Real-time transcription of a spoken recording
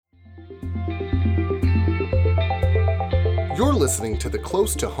You're listening to the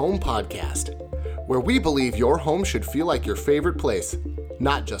Close to Home podcast, where we believe your home should feel like your favorite place,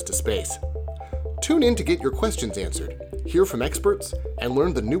 not just a space. Tune in to get your questions answered, hear from experts, and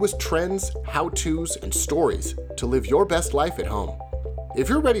learn the newest trends, how-tos, and stories to live your best life at home. If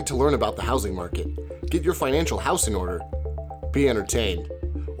you're ready to learn about the housing market, get your financial house in order, be entertained,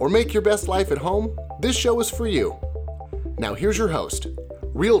 or make your best life at home, this show is for you. Now here's your host,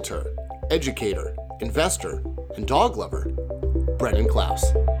 realtor, educator, investor, and dog lover, Brennan Klaus.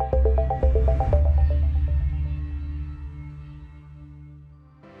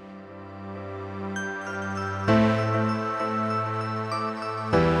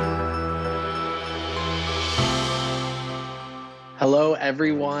 Hello,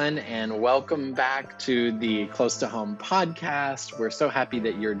 everyone, and welcome back to the Close to Home podcast. We're so happy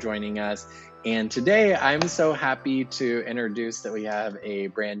that you're joining us. And today I'm so happy to introduce that we have a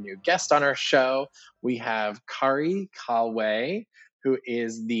brand new guest on our show. We have Kari Kalway, who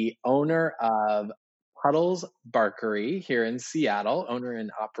is the owner of Puddles Barkery here in Seattle, owner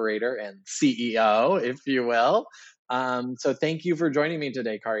and operator and CEO, if you will. So thank you for joining me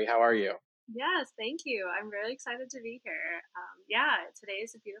today, Kari. How are you? Yes, thank you. I'm really excited to be here. Today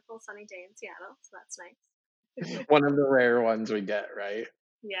is a beautiful sunny day in Seattle, so that's nice. One of the rare ones we get, right?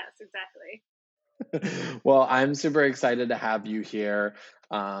 Yes, exactly. Well, I'm super excited to have you here.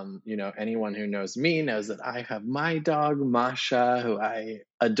 Anyone who knows me knows that I have my dog, Masha, who I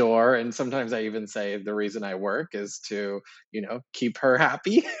adore. And sometimes I even say the reason I work is to, keep her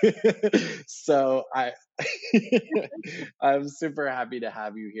happy. So I'm super happy to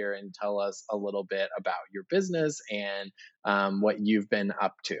have you here and tell us a little bit about your business and what you've been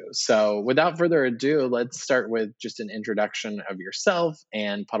up to. So without further ado, let's start with just an introduction of yourself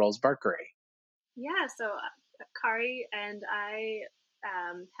and Puddles Barkery. Yeah, so Kari and I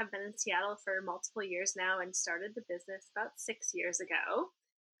have been in Seattle for multiple years now and started the business about 6 years ago.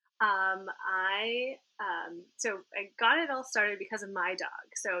 I got it all started because of my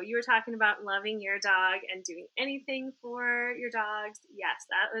dog. So you were talking about loving your dog and doing anything for your dogs. Yes,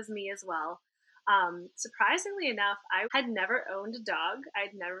 that was me as well. Surprisingly enough, I had never owned a dog.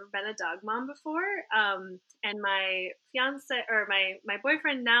 I'd never been a dog mom before. And my fiance or my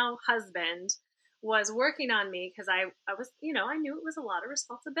boyfriend, now husband, was working on me because I was, I knew it was a lot of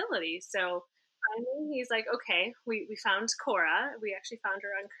responsibility. So finally, he's like, okay, we found Cora. We actually found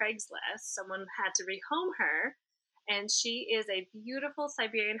her on Craigslist. Someone had to rehome her. And she is a beautiful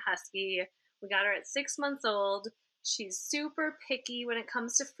Siberian Husky. We got her at 6 months old. She's super picky when it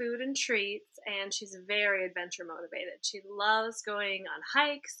comes to food and treats, and she's very adventure motivated. She loves going on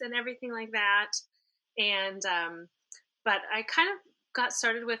hikes and everything like that. And, but I kind of got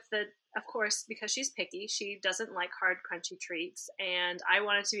started with of course, because she's picky, she doesn't like hard, crunchy treats. And I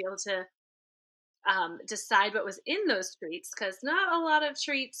wanted to be able to decide what was in those treats, because not a lot of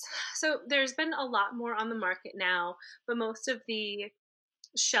treats. So there's been a lot more on the market now, but most of the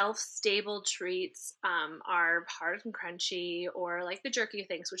shelf stable treats are hard and crunchy, or like the jerky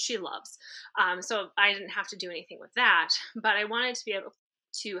things, which she loves. So I didn't have to do anything with that, but I wanted to be able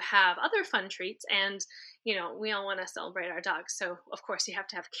to have other fun treats. And we all want to celebrate our dogs, so of course you have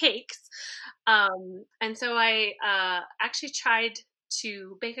to have cakes. And so I actually tried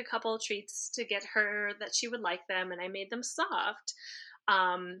to bake a couple of treats to get her that she would like them, and I made them soft.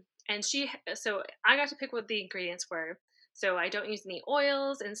 So I got to pick what the ingredients were. So I don't use any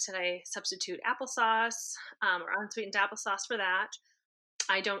oils. Instead, I substitute applesauce or unsweetened applesauce for that.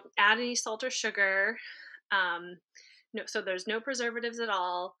 I don't add any salt or sugar. No, so there's no preservatives at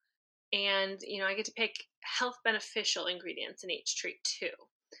all. And, I get to pick health beneficial ingredients in each treat too,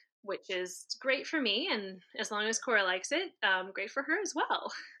 which is great for me. And as long as Cora likes it, great for her as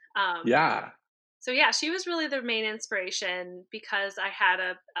well. Yeah. So yeah, she was really the main inspiration, because I had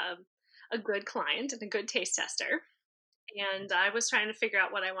a good client and a good taste tester. And I was trying to figure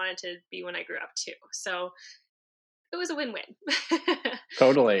out what I wanted to be when I grew up too. So it was a win-win.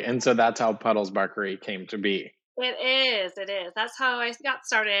 Totally. And so that's how Puddles Barkery came to be. It is. That's how I got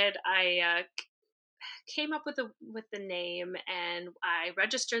started. I came up with the name, and I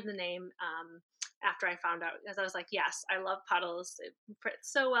registered the name after I found out, because I was like, yes, I love Puddles. It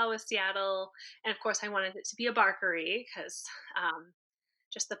fits so well with Seattle. And of course I wanted it to be a barkery, because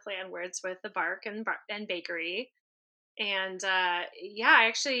just the play on words with the bark and bakery. And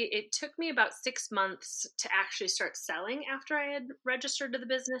it took me about 6 months to actually start selling after I had registered to the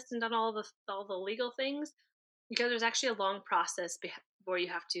business and done all the legal things, because there's actually a long process where you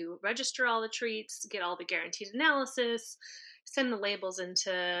have to register all the treats, get all the guaranteed analysis, send the labels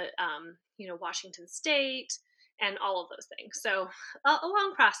into Washington State, and all of those things. So a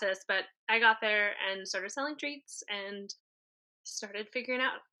long process, but I got there and started selling treats, and started figuring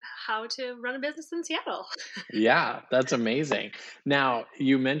out how to run a business in Seattle. Yeah, that's amazing. Now,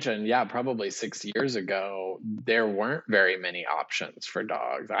 you mentioned, yeah, probably 6 years ago, there weren't very many options for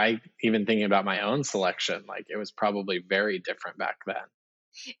dogs. I even thinking about my own selection, like it was probably very different back then.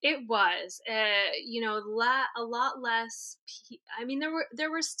 It was, a lot less. I mean, there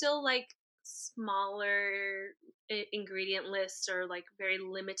were still like smaller ingredient lists or like very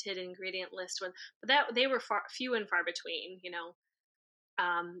limited ingredient lists, but that they were few and far between.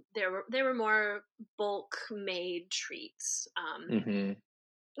 There were more bulk made treats. Hmm.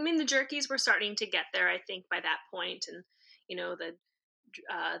 I mean, the jerkies were starting to get there, I think, by that point, and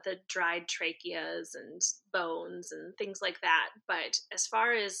the dried tracheas and bones and things like that. But as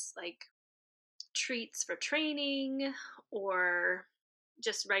far as like treats for training or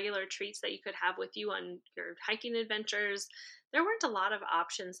just regular treats that you could have with you on your hiking adventures, there weren't a lot of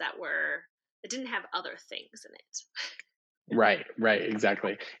options that didn't have other things in it. Right, right,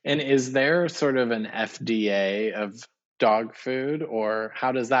 exactly. And is there sort of an FDA of dog food, or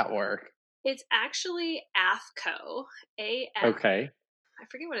how does that work? It's actually AFCO, AF. Okay, I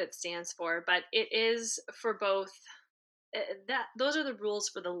forget what it stands for, but it is for both. That those are the rules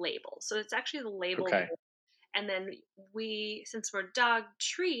for the label. So it's actually the label, okay, and then since we're dog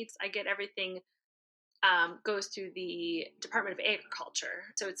treats, I get everything goes through the Department of Agriculture.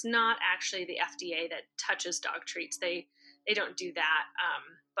 So it's not actually the FDA that touches dog treats. They don't do that.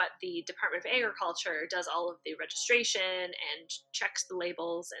 But the Department of Agriculture does all of the registration and checks the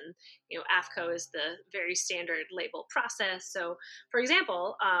labels. And AFCO is the very standard label process. So, for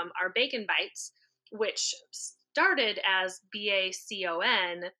example, our Bacon Bites, which started as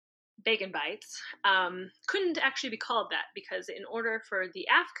BACON, Bacon Bites, couldn't actually be called that because in order for the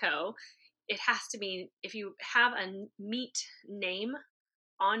AFCO, it has to be, if you have a meat name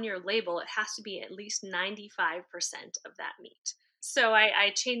on your label, it has to be at least 95% of that meat. So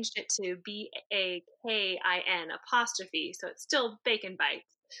I changed it to BAKIN apostrophe. So it's still Bacon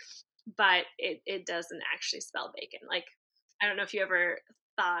Bites, but it doesn't actually spell bacon. Like, I don't know if you ever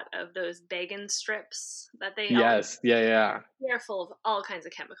thought of those bacon strips that they all, yes, yeah, yeah, they're full of all kinds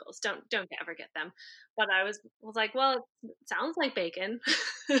of chemicals. Don't ever get them. But I was like, well, it sounds like bacon.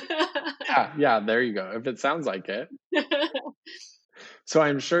 yeah, yeah. There you go. If it sounds like it, so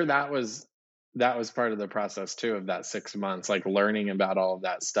I'm sure that was part of the process too of that 6 months, like learning about all of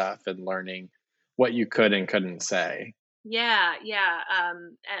that stuff and learning what you could and couldn't say. Yeah, yeah.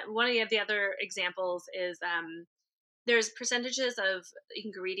 And one of the other examples is there's percentages of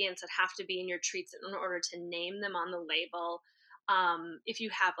ingredients that have to be in your treats in order to name them on the label. If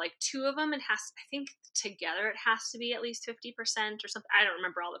you have like two of them, I think together it has to be at least 50% or something. I don't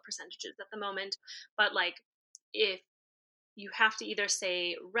remember all the percentages at the moment, but like if you have to either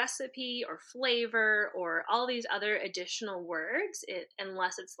say recipe or flavor or all these other additional words,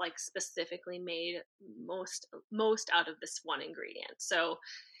 unless it's like specifically made most out of this one ingredient. So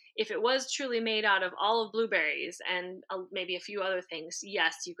if it was truly made out of all of blueberries and maybe a few other things,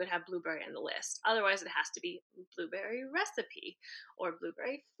 yes, you could have blueberry on the list. Otherwise, it has to be blueberry recipe or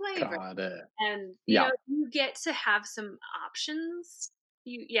blueberry flavor. Got it. And Yeah. you get to have some options.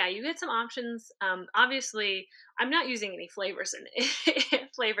 You get some options. Obviously, I'm not using any flavors in it.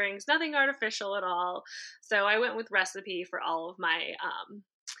 Flavorings, nothing artificial at all. So I went with recipe for all of my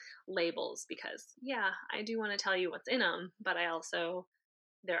labels because I do want to tell you what's in them, but I also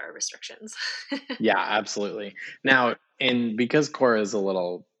there are restrictions. Yeah, absolutely. Now, and because Cora is a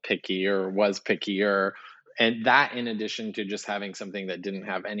little picky or was pickier, and that in addition to just having something that didn't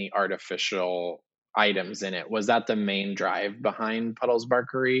have any artificial items in it, was that the main drive behind Puddles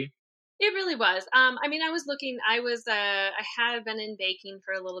Barkery? It really was. I mean, I had been in baking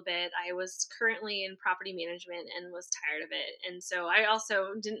for a little bit. I was currently in property management and was tired of it. And so I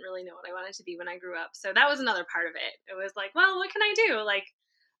also didn't really know what I wanted to be when I grew up. So that was another part of it. It was like, well, what can I do? Like,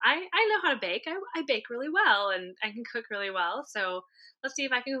 I know how to bake. I bake really well and I can cook really well. So let's see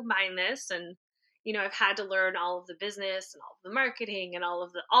if I can combine this. And, I've had to learn all of the business and all of the marketing and all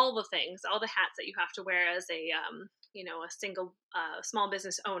the things, all the hats that you have to wear as a single small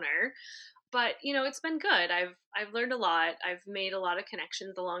business owner. But it's been good. I've learned a lot. I've made a lot of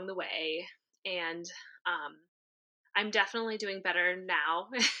connections along the way, and I'm definitely doing better now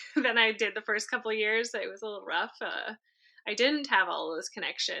than I did the first couple of years. It was a little rough. I didn't have all those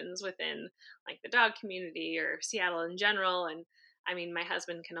connections within like the dog community or Seattle in general, and I mean, my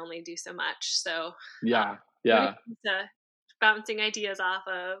husband can only do so much. So Yeah, when it yeah. comes to bouncing ideas off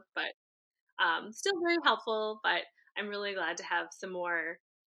of, but still very helpful. But I'm really glad to have some more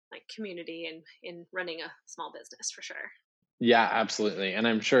like community in running a small business for sure. Yeah, absolutely. And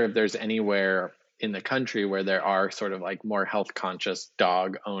I'm sure if there's anywhere in the country where there are sort of like more health conscious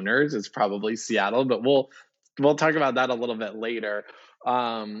dog owners, it's probably Seattle, but we'll talk about that a little bit later.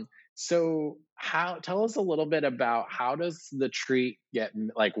 So how tell us a little bit about how does the treat get,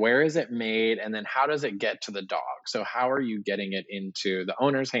 like where is it made, and then how does it get to the dog? So how are you getting it into the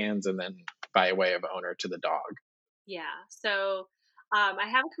owner's hands and then by way of owner to the dog? Yeah. So I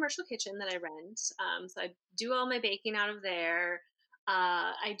have a commercial kitchen that I rent. So I do all my baking out of there.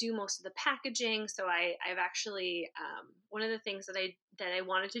 I do most of the packaging. So I've actually one of the things that I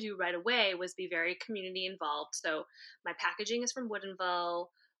wanted to do right away was be very community involved. So my packaging is from Woodinville.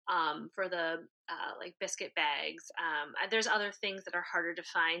 For the like biscuit bags. There's other things that are harder to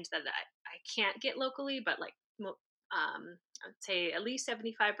find that I can't get locally, but like I'd say at least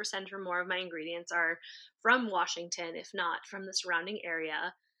 75% or more of my ingredients are from Washington, if not from the surrounding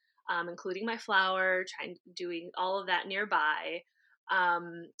area, including my flour, doing all of that nearby.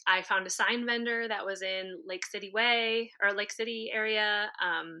 I found a sign vendor that was in Lake City Way or Lake City area.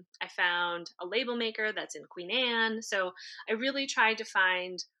 I found a label maker that's in Queen Anne. So I really tried to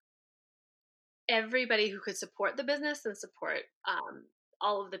find everybody who could support the business and support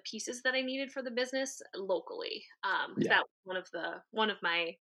all of the pieces that I needed for the business locally. Because Yeah. that was one of my,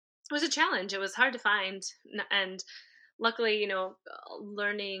 it was a challenge. It was hard to find. And luckily,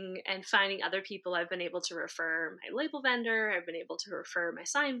 learning and finding other people, I've been able to refer my label vendor. I've been able to refer my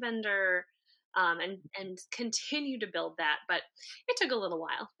sign vendor, and continue to build that. But it took a little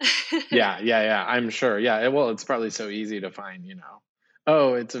while. Yeah, I'm sure. Yeah, well, it's probably so easy to find,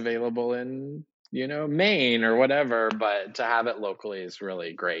 oh, it's available in, Maine or whatever, but to have it locally is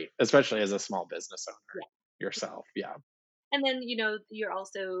really great, especially as a small business owner yourself. Yeah. And then, you're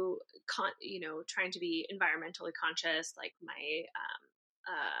also, trying to be environmentally conscious. Like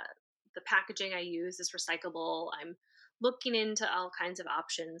the packaging I use is recyclable. I'm looking into all kinds of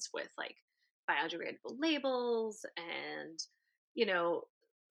options with like biodegradable labels and, you know,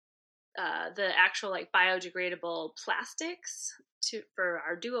 the actual like biodegradable plastics for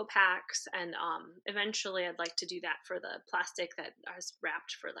our duo packs, and eventually I'd like to do that for the plastic that is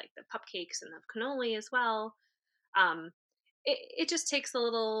wrapped for like the cupcakes and the cannoli as well. um, it just takes a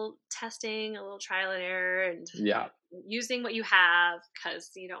little testing, a little trial and error, and Yeah. using what you have, because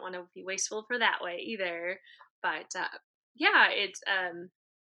you don't want to be wasteful for that way either. But yeah, it's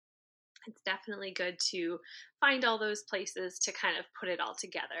definitely good to find all those places to kind of put it all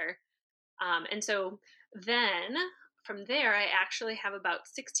together. And so then from there, I actually have about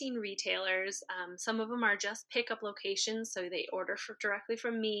 16 retailers. Some of them are just pickup locations, so they order directly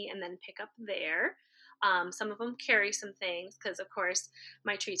from me and then pick up there. Some of them carry some things because, of course,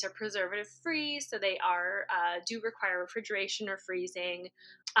 my treats are preservative free, so they are do require refrigeration or freezing.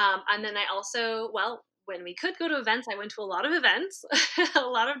 And then I also, well, when we could go to events, I went to a lot of events, a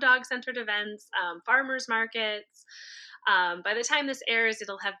lot of dog-centered events, farmers markets. By the time this airs,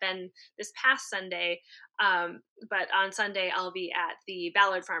 it'll have been this past Sunday. But on Sunday, I'll be at the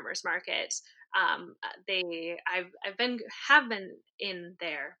Ballard Farmers Market. I've been in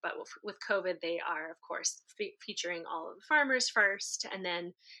there, but with COVID, they are of course featuring all of the farmers first, and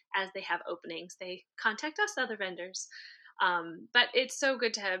then as they have openings, they contact us other vendors. But it's so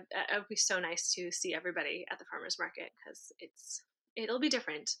good to have. It'll be so nice to see everybody at the farmers market because it'll be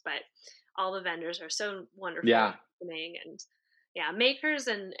different, but all the vendors are so wonderful. Yeah. And yeah, makers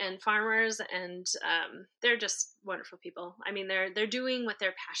and farmers, and they're just wonderful people. I mean, they're doing what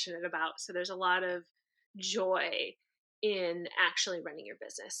they're passionate about, so there's a lot of joy in actually running your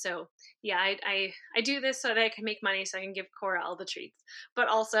business. So yeah, I do this so that I can make money, so I can give Cora all the treats, but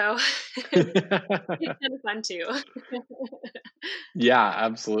also it's kind of fun too. Yeah,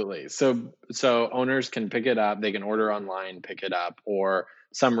 absolutely. So owners can pick it up, they can order online, pick it up, or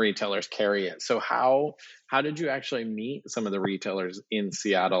some retailers carry it. So how did you actually meet some of the retailers in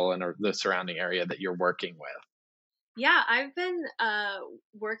Seattle and or the surrounding area that you're working with? Yeah, I've been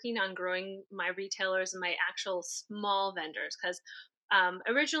working on growing my retailers and my actual small vendors, because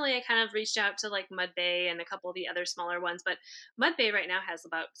originally I kind of reached out to like Mud Bay and a couple of the other smaller ones, but Mud Bay right now has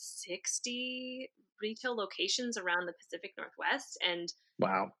about 60 retail locations around the Pacific Northwest, and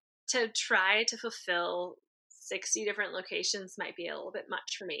Wow. to try to fulfill 60 different locations might be a little bit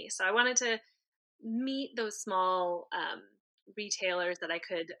much for me. So I wanted to meet those small retailers that I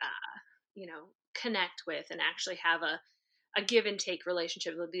could, connect with and actually have a give and take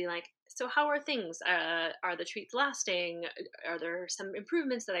relationship. It would be like, so how are things? Are the treats lasting? Are there some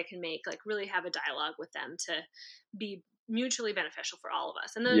improvements that I can make? Like really have a dialogue with them to be mutually beneficial for all of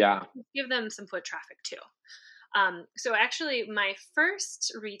us, and then Yeah. give them some foot traffic too. So actually, my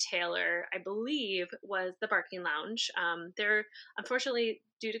first retailer, I believe, was the Barking Lounge. They're unfortunately,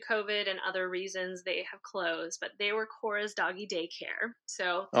 due to COVID and other reasons, they have closed, but they were Cora's doggy daycare.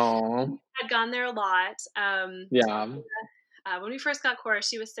 So Oh, I'd gone there a lot. yeah. When we first got Cora,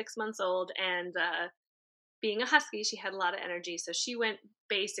 she was 6 months old, and being a husky, she had a lot of energy. So she went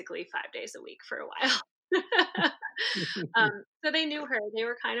basically 5 days a week for a while. So they knew her. They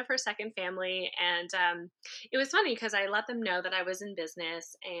were kind of her second family. And it was funny because I let them know that I was in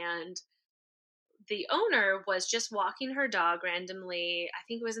business, and the owner was just walking her dog randomly. I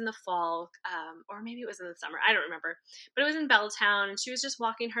think it was in the fall, or maybe it was in the summer. I don't remember. But it was in Belltown, and she was just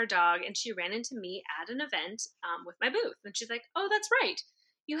walking her dog, and she ran into me at an event with my booth. And she's like, "Oh, that's right.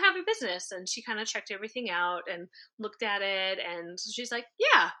 You have a business." And she kind of checked everything out and looked at it. And she's like,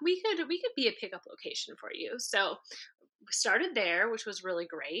 "Yeah, we could be a pickup location for you." So we started there, which was really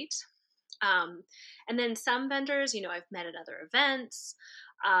great. And then some vendors, I've met at other events.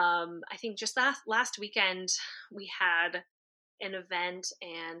 I think just last weekend we had an event,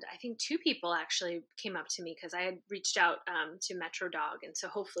 and I think two people actually came up to me because I had reached out to Metro Dog, and so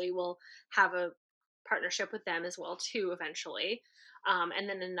hopefully we'll have a partnership with them as well too eventually. And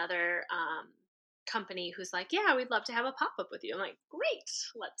then another company who's like, "Yeah, we'd love to have a pop-up with you." I'm like, "Great,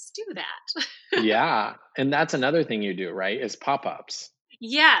 let's do that." Yeah. And that's another thing you do, right? Is pop-ups.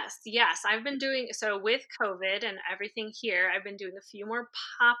 Yes. I've been doing so with COVID and everything here. I've been doing a few more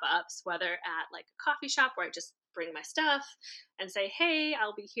pop ups, whether at like a coffee shop where I just bring my stuff and say, "Hey,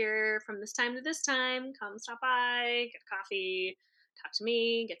 I'll be here from this time to this time. Come stop by, get coffee, talk to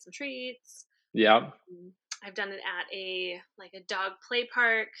me, get some treats." Yeah. I've done it at a dog play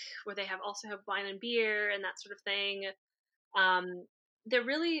park where they have wine and beer and that sort of thing. Um, they're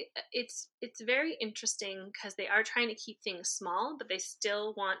really it's very interesting because they are trying to keep things small, but they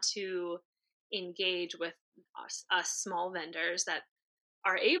still want to engage with us small vendors that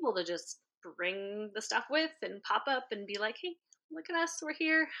are able to just bring the stuff with and pop up and be like, "Hey, look at us, we're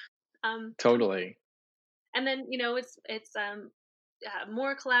here." Um, Totally. and then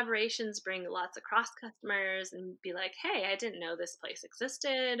more collaborations bring lots of cross customers and be like, "Hey, I didn't know this place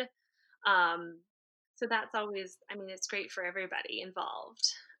existed." Um, so that's always, I mean, it's great for everybody involved.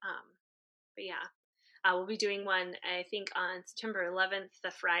 But yeah, we'll be doing one, I think, on September 11th,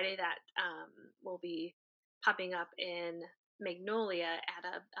 the Friday that will be popping up in Magnolia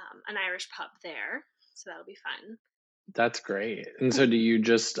at an Irish pub there. So that'll be fun. That's great. And so do you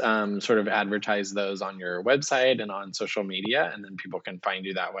just sort of advertise those on your website and on social media, and then people can find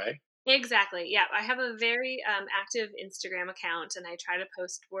you that way? Exactly. Yeah, I have a very active Instagram account, and I try to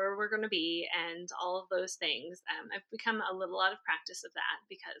post where we're going to be and all of those things. I've become a little out of practice of that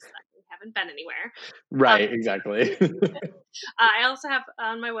because I haven't been anywhere. Right, exactly. I also have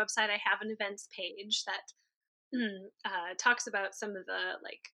on my website, I have an events page that talks about some of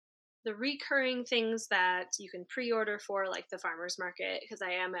the recurring things that you can pre-order for, like the farmers market, because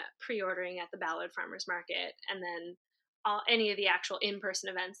I am pre-ordering at the Ballard Farmers Market, and then any of the actual in-person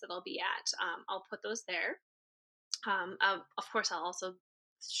events that I'll be at, I'll put those there. Of course, I'll also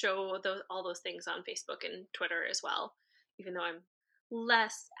show all those things on Facebook and Twitter as well, even though I'm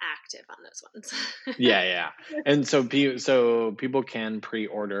less active on those ones. Yeah. And so people can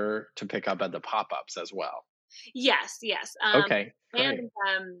pre-order to pick up at the pop-ups as well. Yes. Okay, great.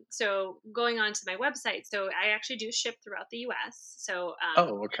 And so going on to my website, so I actually do ship throughout the U.S. So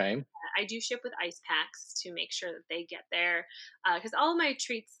Oh, okay. I do ship with ice packs to make sure that they get there, because all my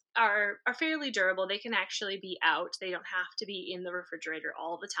treats are fairly durable. They can actually be out. They don't have to be in the refrigerator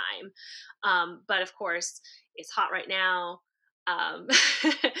all the time. But of course, it's hot right now. Um,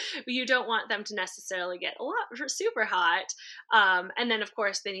 you don't want them to necessarily get super hot. And then of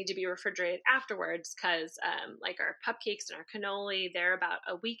course they need to be refrigerated afterwards because like our cupcakes and our cannoli, they're about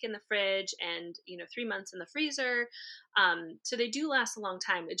a week in the fridge and 3 months in the freezer. So they do last a long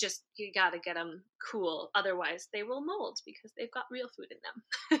time. You got to get them cool, otherwise they will mold because they've got real food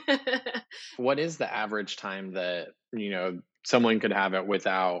in them. What is the average time that, someone could have it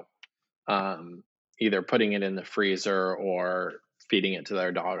without either putting it in the freezer or feeding it to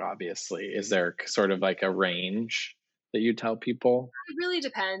their dog, obviously? Is there sort of like a range that you tell people? It really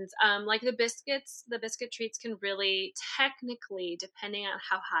depends. Like the biscuit treats can really, technically, depending on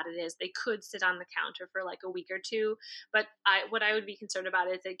how hot it is, they could sit on the counter for like a week or two. But what I would be concerned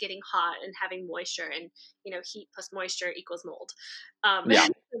about is it getting hot and having moisture, and heat plus moisture equals mold. Yeah.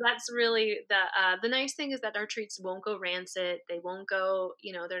 So that's really the nice thing is that our treats won't go rancid. They won't go.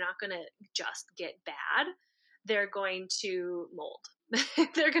 They're not going to just get bad. They're going to mold.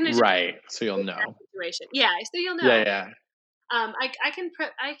 They're going to Right. So you'll know. situation. Yeah, so you'll know. Yeah.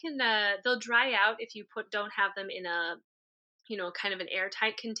 They'll dry out if you don't have them in a, kind of an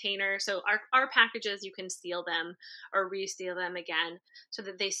airtight container. So our packages, you can seal them or reseal them again so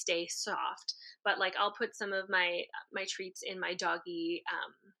that they stay soft. But like I'll put some of my treats in my doggy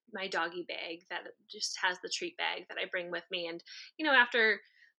bag that just has the treat bag that I bring with me. And after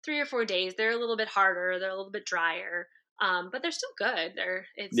 3 or 4 days, they're a little bit harder, they're a little bit drier. But they're still good. They're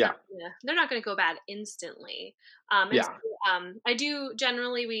not going to go bad instantly. I do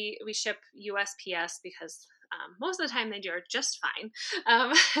generally we ship USPS because most of the time they are just fine.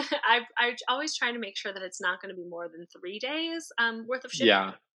 I always try to make sure that it's not going to be more than 3 days worth of shipping.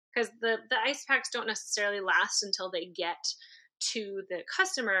 Yeah. Because the ice packs don't necessarily last until they get to the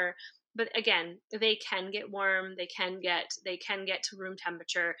customer. But again, they can get warm. They can get to room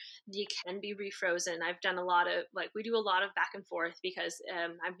temperature. They can be refrozen. I've done we do a lot of back and forth because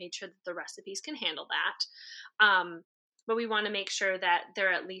I've made sure that the recipes can handle that. But we want to make sure that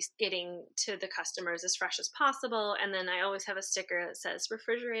they're at least getting to the customers as fresh as possible. And then I always have a sticker that says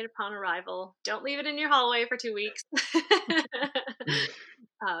refrigerate upon arrival. Don't leave it in your hallway for 2 weeks.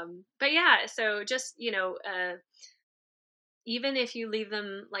 But yeah, so just, even if you leave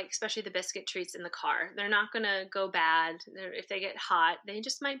them, like especially the biscuit treats in the car, they're not going to go bad. If they get hot, they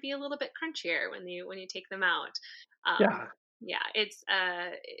just might be a little bit crunchier when you take them out. Yeah,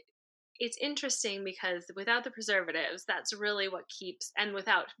 it's interesting because without the preservatives, that's really what keeps, and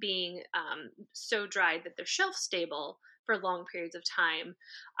without being so dried that they're shelf stable for long periods of time,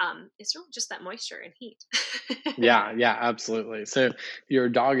 it's really just that moisture and heat. Yeah, absolutely. So your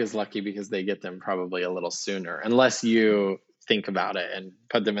dog is lucky because they get them probably a little sooner, unless you think about it and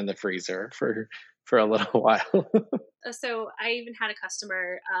put them in the freezer for a little while. So I even had a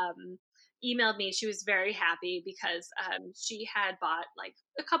customer emailed me. She was very happy because she had bought like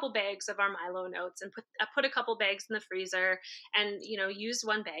a couple bags of our Milo Notes and put a couple bags in the freezer and, used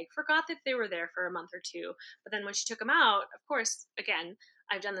one bag, forgot that they were there for a month or two. But then when she took them out, of course, again,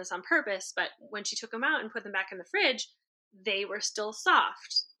 I've done this on purpose, but when she took them out and put them back in the fridge, they were still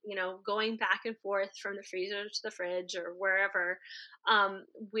soft. Going back and forth from the freezer to the fridge or wherever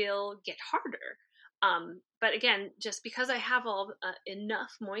will get harder. But again, just because I have all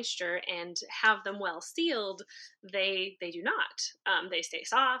enough moisture and have them well sealed, they do not. They stay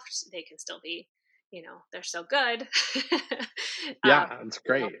soft. They can still be, they're still good. Yeah, it's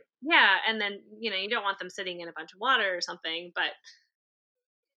great. Yeah, and then you don't want them sitting in a bunch of water or something, but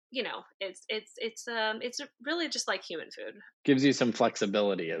it's really just like human food. Gives you some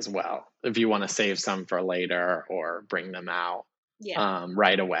flexibility as well if you want to save some for later or bring them out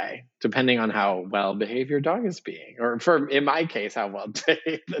right away, depending on how well behaved your dog is being, or in my case, how well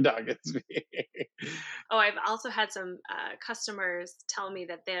behaved the dog is being. Oh, I've also had some customers tell me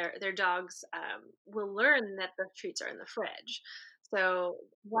that their dogs will learn that the treats are in the fridge. So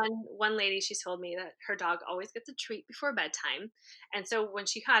one lady, she told me that her dog always gets a treat before bedtime, and so when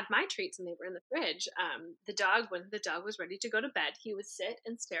she had my treats and they were in the fridge, when the dog was ready to go to bed, he would sit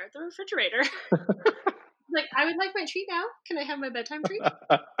and stare at the refrigerator. Like, I would like my treat now. Can I have my bedtime treat?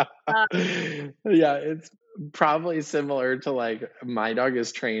 Yeah, it's probably similar to like my dog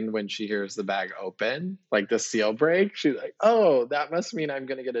is trained when she hears the bag open, like the seal break. She's like, oh, that must mean I'm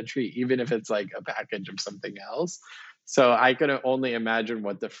going to get a treat, even if it's like a package of something else. So I could only imagine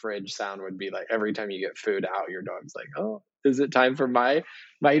what the fridge sound would be like every time you get food out. Your dog's like, oh, is it time for my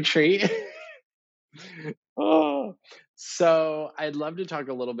treat? Oh, so I'd love to talk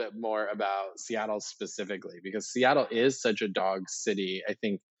a little bit more about Seattle specifically, because Seattle is such a dog city. I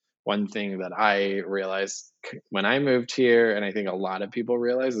think one thing that I realized when I moved here, and I think a lot of people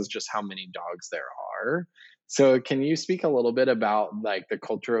realize, is just how many dogs there are. So can you speak a little bit about like the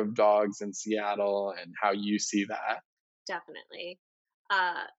culture of dogs in Seattle and how you see that? Definitely.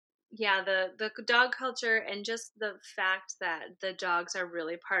 Yeah, the dog culture and just the fact that the dogs are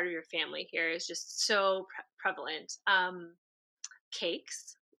really part of your family here is just so prevalent.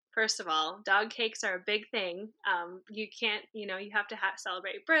 Cakes, first of all, dog cakes are a big thing. You can't, you have to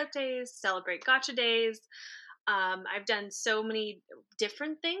celebrate birthdays, celebrate gotcha days. I've done so many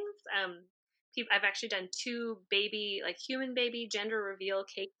different things. I've actually done 2 human baby gender reveal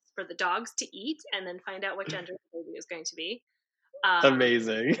cakes for the dogs to eat and then find out what gender the baby is going to be.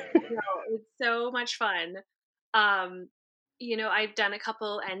 Amazing. It's so much fun. I've done a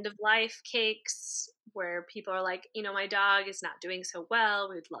couple end of life cakes where people are like, my dog is not doing so well.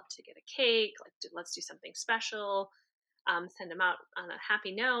 We'd love to get a cake. Let's do something special. Send them out on a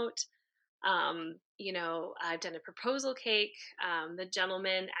happy note. I've done a proposal cake. The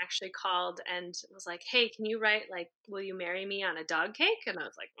gentleman actually called and was like, hey, can you write will you marry me on a dog cake? And I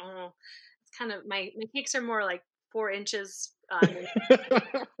was like, oh, it's kind of, my cakes are more like 4 inches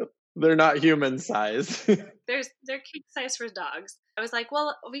They're not human size. They're cake size for dogs. I was like,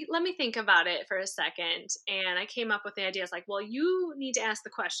 well, let me think about it for a second, and I came up with the idea. I was like, well, you need to ask the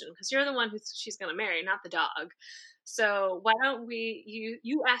question because you're the one who she's going to marry, not the dog. So why don't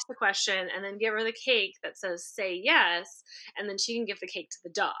you ask the question and then give her the cake that says "say yes," and then she can give the cake to the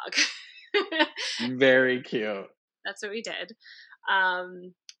dog. Very cute. That's what we did. I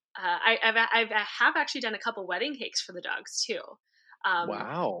have actually done a couple wedding cakes for the dogs too.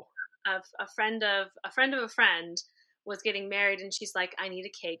 Wow. A friend of a friend was getting married, and she's like, I need a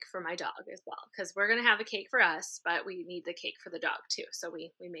cake for my dog as well, because we're gonna have a cake for us, but we need the cake for the dog too. So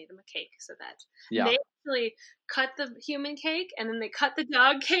we made them a cake so that they actually cut the human cake, and then they cut the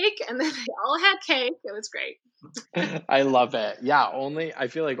dog cake, and then they all had cake. It was great. I love it. Yeah, I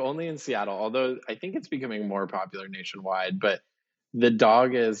feel like only in Seattle, although I think it's becoming more popular nationwide, but the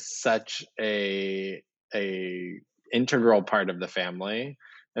dog is such a integral part of the family.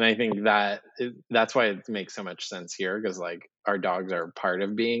 And I think that's why it makes so much sense here, because like our dogs are part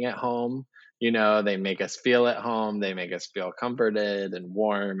of being at home. They make us feel at home. They make us feel comforted and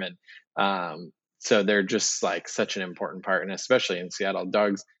warm. And so they're just like such an important part. And especially in Seattle,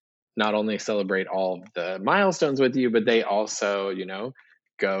 dogs not only celebrate all of the milestones with you, but they also,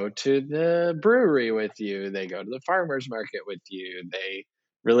 go to the brewery with you. They go to the farmer's market with you. They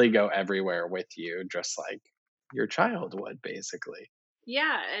really go everywhere with you, just like your child would, basically.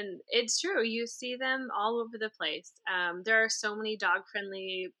 Yeah, and it's true. You see them all over the place. There are so many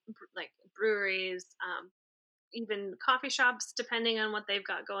dog-friendly like breweries, even coffee shops, depending on what they've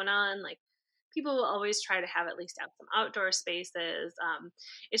got going on. Like people will always try to have at least have some outdoor spaces.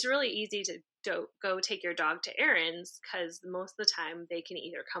 It's really easy to go take your dog to errands because most of the time they can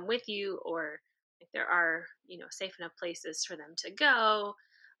either come with you, or if there are safe enough places for them to go.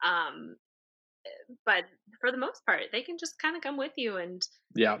 But for the most part, they can just kind of come with you and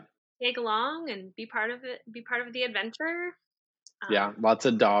tag along and be part of it, be part of the adventure. Lots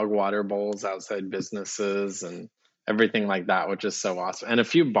of dog water bowls outside businesses and everything like that, which is so awesome. And a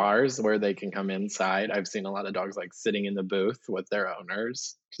few bars where they can come inside. I've seen a lot of dogs like sitting in the booth with their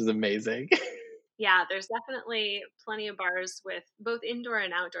owners, which is amazing. Yeah, there's definitely plenty of bars with both indoor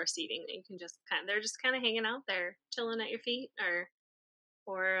and outdoor seating that you can just they're just kind of hanging out there, chilling at your feet, or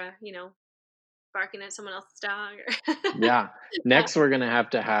barking at someone else's dog. Yeah. Next, we're going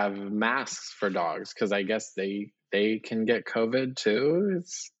to have masks for dogs because I guess they can get COVID too.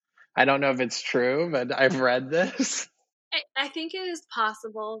 I don't know if it's true, but I've read this. I think it is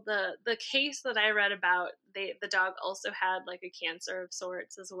possible. The case that I read about, the dog also had like a cancer of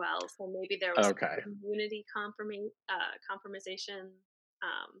sorts as well. So maybe there was immunity compromise.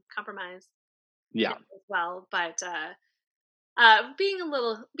 Yeah. As well, but being a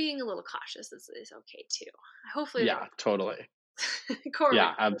little cautious is okay too. Hopefully. Yeah, totally.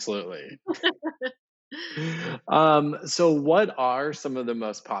 Yeah, absolutely. So what are some of the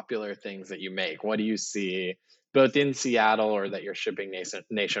most popular things that you make? What do you see both in Seattle or that you're shipping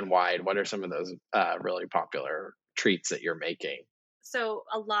nationwide? What are some of those really popular treats that you're making? So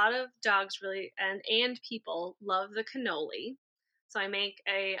a lot of dogs really and people love the cannoli. So I make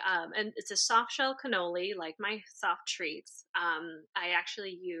and it's a soft shell cannoli, like my soft treats. I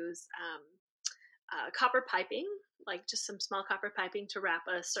actually use copper piping, like just some small copper piping to wrap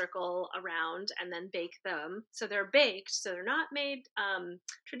a circle around and then bake them. So they're baked, so they're not made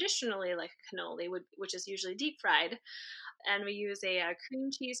traditionally like a cannoli, which is usually deep fried. And we use a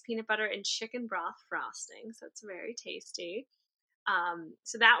cream cheese, peanut butter, and chicken broth frosting. So it's very tasty.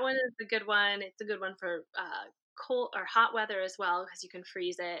 So that one is a good one. It's a good one for cold or hot weather as well, because you can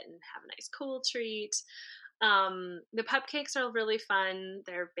freeze it and have a nice cool treat. The cupcakes are really fun.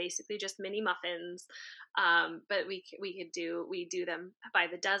 They're basically just mini muffins. But we do them by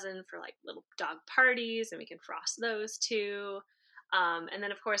the dozen for like little dog parties, and we can frost those too. And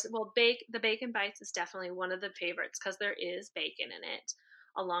then of course, the bacon bites is definitely one of the favorites because there is bacon in it,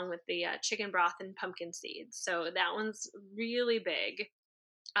 along with the chicken broth and pumpkin seeds. So that one's really big.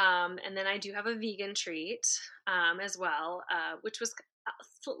 And then I do have a vegan treat as well, which was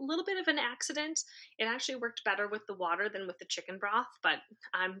a little bit of an accident. It actually worked better with the water than with the chicken broth, but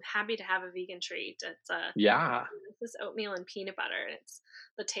I'm happy to have a vegan treat. It's this oatmeal and peanut butter, and it's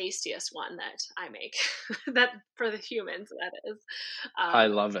the tastiest one that I make. That for the humans, that is. I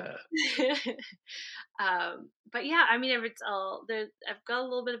love it. But yeah, I mean, I've got a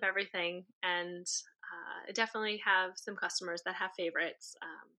little bit of everything, and I definitely have some customers that have favorites.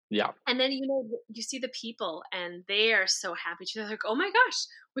 Yeah. And then, you see the people and they are so happy too. They're like, oh my gosh,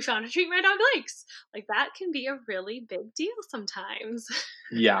 we found a treat my dog likes. Like that can be a really big deal sometimes.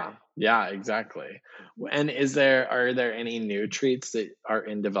 Yeah. Yeah, exactly. And are there any new treats that are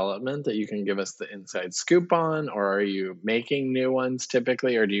in development that you can give us the inside scoop on, or are you making new ones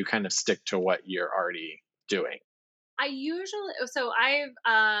typically, or do you kind of stick to what you're already doing?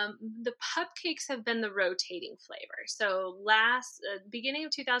 The cupcakes have been the rotating flavor. So beginning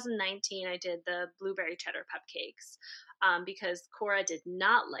of 2019, I did the blueberry cheddar cupcakes because Cora did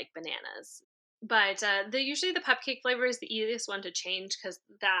not like bananas. But usually the cupcake flavor is the easiest one to change because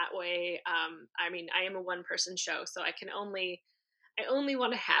that way, I am a one person show, so I only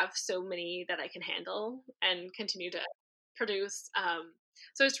want to have so many that I can handle and continue to produce.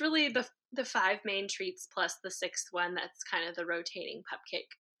 So it's really the 5 main treats plus the 6th one that's kind of the rotating cupcake.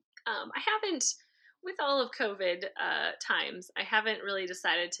 I haven't, with all of COVID times, I haven't really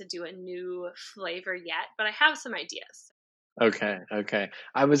decided to do a new flavor yet, but I have some ideas. Okay, okay.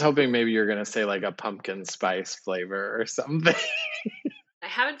 I was hoping maybe you're gonna say like a pumpkin spice flavor or something. I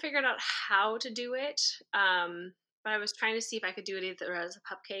haven't figured out how to do it, but I was trying to see if I could do it either as a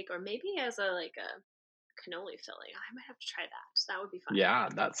cupcake or maybe as a cannoli filling. I might have to try that. That would be fun. Yeah,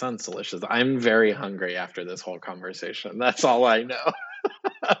 that sounds delicious. I'm very hungry after this whole conversation. That's all I know.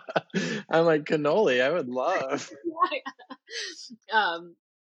 I'm like cannoli, I would love.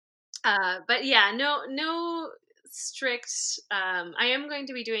 But yeah, no strict. I am going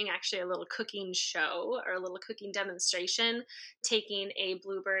to be doing actually a little cooking show or a little cooking demonstration, taking a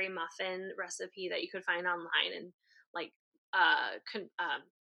blueberry muffin recipe that you could find online and like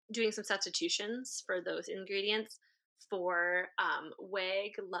doing some substitutions for those ingredients for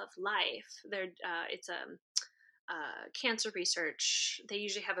WEG Love Life. It's a cancer research. They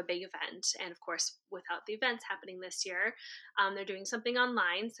usually have a big event, and of course, without the events happening this year, they're doing something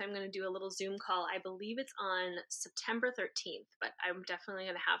online. So I'm going to do a little Zoom call. I believe it's on September 13th, but I'm definitely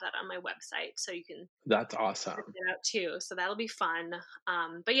going to have that on my website, so you can. That's awesome. Check it out too. So that'll be fun.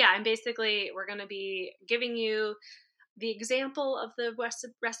 But yeah, we're going to be giving you the example of the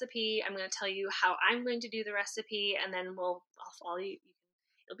recipe. I'm going to tell you how I'm going to do the recipe, and then I'll follow you.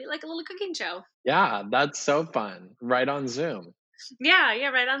 It'll be like a little cooking show. Yeah, that's so fun. Right on Zoom. Yeah,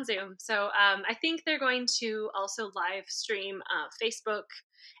 right on Zoom. So I think they're going to also live stream Facebook.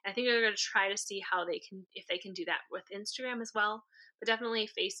 I think they're going to try to see if they can do that with Instagram as well. But definitely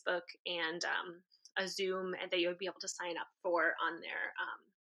Facebook and a Zoom, and that you'll be able to sign up for on their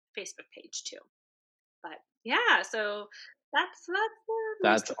Facebook page too. But yeah, so that's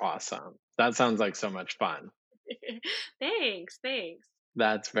awesome. That sounds like so much fun. Thanks.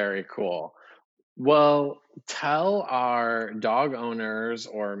 That's very cool. Well, tell our dog owners,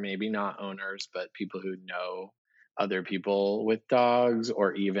 or maybe not owners, but people who know other people with dogs,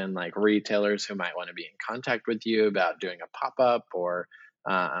 or even like retailers who might want to be in contact with you about doing a pop-up or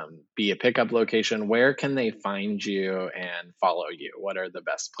be a pickup location. Where can they find you and follow you? What are the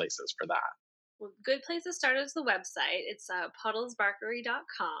best places for that? Well, good place to start is the website. It's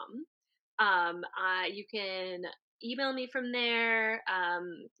puddlesbarkery.com. You can email me from there.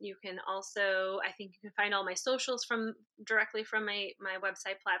 You can also, I think you can find all my socials directly from my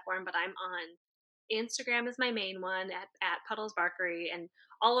website platform, but I'm on Instagram is my main one at Puddles Barkery, and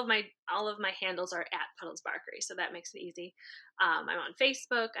all of my handles are at Puddles Barkery, so that makes it easy. I'm on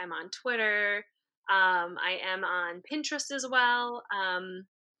Facebook, I'm on Twitter, I am on Pinterest as well.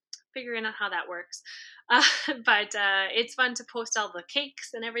 Figuring out how that works, but it's fun to post all the cakes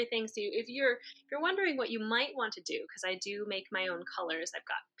and everything. So if you're wondering what you might want to do, because I do make my own colors. I've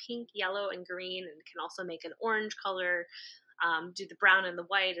got pink, yellow, and green, and can also make an orange color. Do the brown and the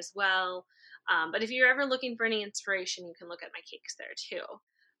white as well. But if you're ever looking for any inspiration, you can look at my cakes there too.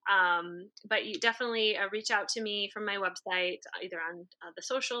 But you definitely reach out to me from my website, either on the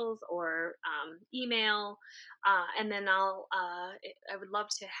socials or email. And then I would love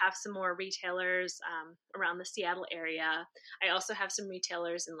to have some more retailers around the Seattle area. I also have some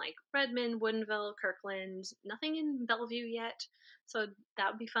retailers in like Redmond, Woodinville, Kirkland, nothing in Bellevue yet. So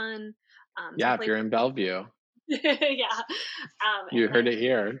that would be fun. Yeah, if you're in Bellevue. Yeah. You heard it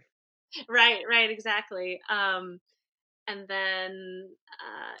here. Right, exactly. And then,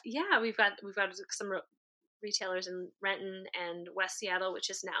 we've got some retailers in Renton and West Seattle, which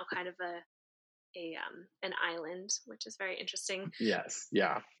is now kind of an island, which is very interesting. Yes,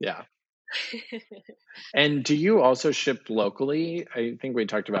 yeah. And do you also ship locally? I think we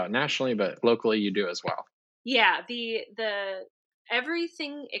talked about nationally, but locally you do as well. Yeah,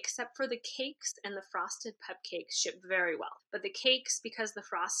 Everything except for the cakes and the frosted cupcakes ship very well. But the cakes, because the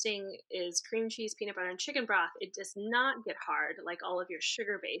frosting is cream cheese, peanut butter, and chicken broth, it does not get hard like all of your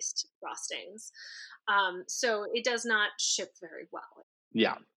sugar-based frostings. So it does not ship very well.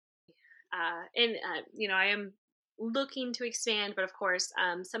 Yeah. I am looking to expand, but of course,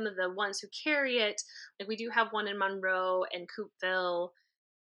 some of the ones who carry it, like we do have one in Monroe and Coupeville.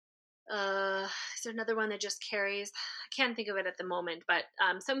 Is there another one that just carries? I can't think of it at the moment, but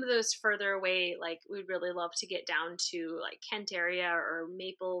some of those further away, like we'd really love to get down to like Kent area or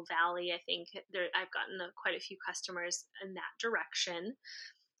Maple Valley. I think I've gotten quite a few customers in that direction.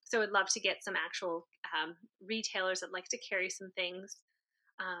 So I'd love to get some actual retailers that like to carry some things,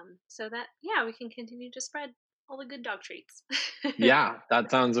 so that, we can continue to spread all the good dog treats. Yeah, that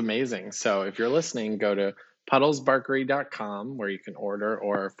sounds amazing. So if you're listening, go to puddlesbarkery.com where you can order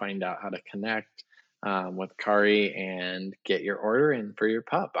or find out how to connect with Kari and get your order in for your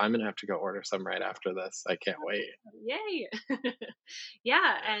pup. I'm going to have to go order some right after this. I can't wait. Yay.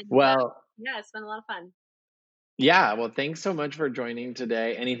 Yeah. And it's been a lot of fun. Yeah. Well, thanks so much for joining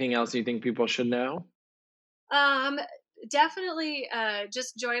today. Anything else you think people should know? Definitely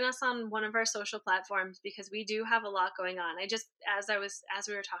just join us on one of our social platforms, because we do have a lot going on. As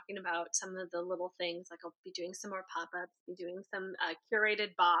we were talking about some of the little things, like I'll be doing some more pop-ups, be doing some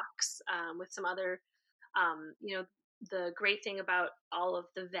curated box with some other, the great thing about all of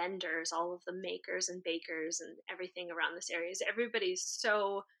the vendors, all of the makers and bakers and everything around this area is everybody's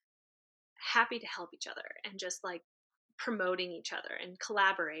so happy to help each other and just like promoting each other and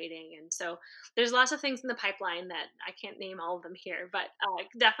collaborating. And so there's lots of things in the pipeline that I can't name all of them here, but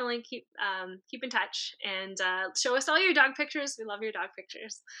definitely keep in touch and show us all your dog pictures. We love your dog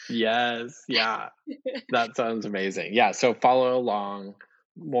pictures. Yes. Yeah. That sounds amazing. Yeah. So follow along,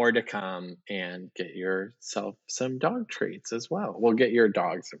 more to come, and get yourself some dog treats as well. We'll get your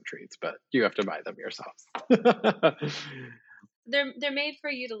dog some treats, but you have to buy them yourselves. They're made for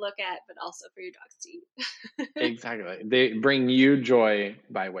you to look at, but also for your dogs to eat. Exactly. They bring you joy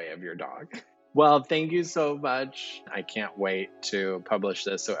by way of your dog. Well, thank you so much. I can't wait to publish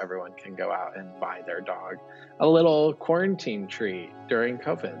this so everyone can go out and buy their dog a little quarantine treat during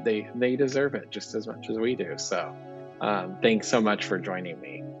COVID. They deserve it just as much as we do. So thanks so much for joining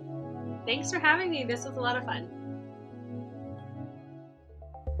me. Thanks for having me. This was a lot of fun.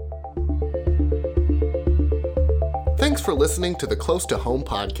 Thanks for listening to the Close to Home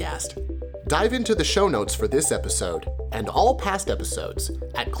podcast. Dive into the show notes for this episode and all past episodes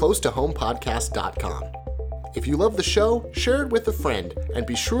at closetohomepodcast.com. If you love the show, share it with a friend and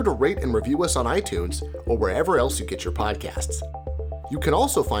be sure to rate and review us on iTunes or wherever else you get your podcasts. You can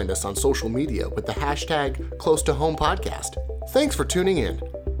also find us on social media with the hashtag Close to Home Podcast. Thanks for tuning in.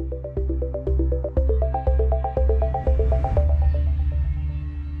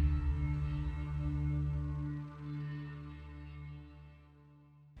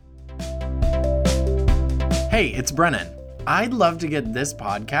 Hey, it's Brennan. I'd love to get this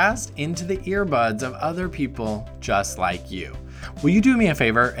podcast into the earbuds of other people just like you. Will you do me a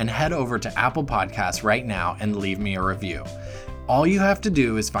favor and head over to Apple Podcasts right now and leave me a review? All you have to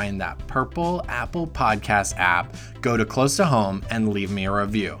do is find that purple Apple Podcast app, go to Close to Home, and leave me a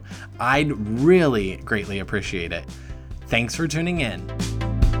review. I'd really greatly appreciate it. Thanks for tuning in.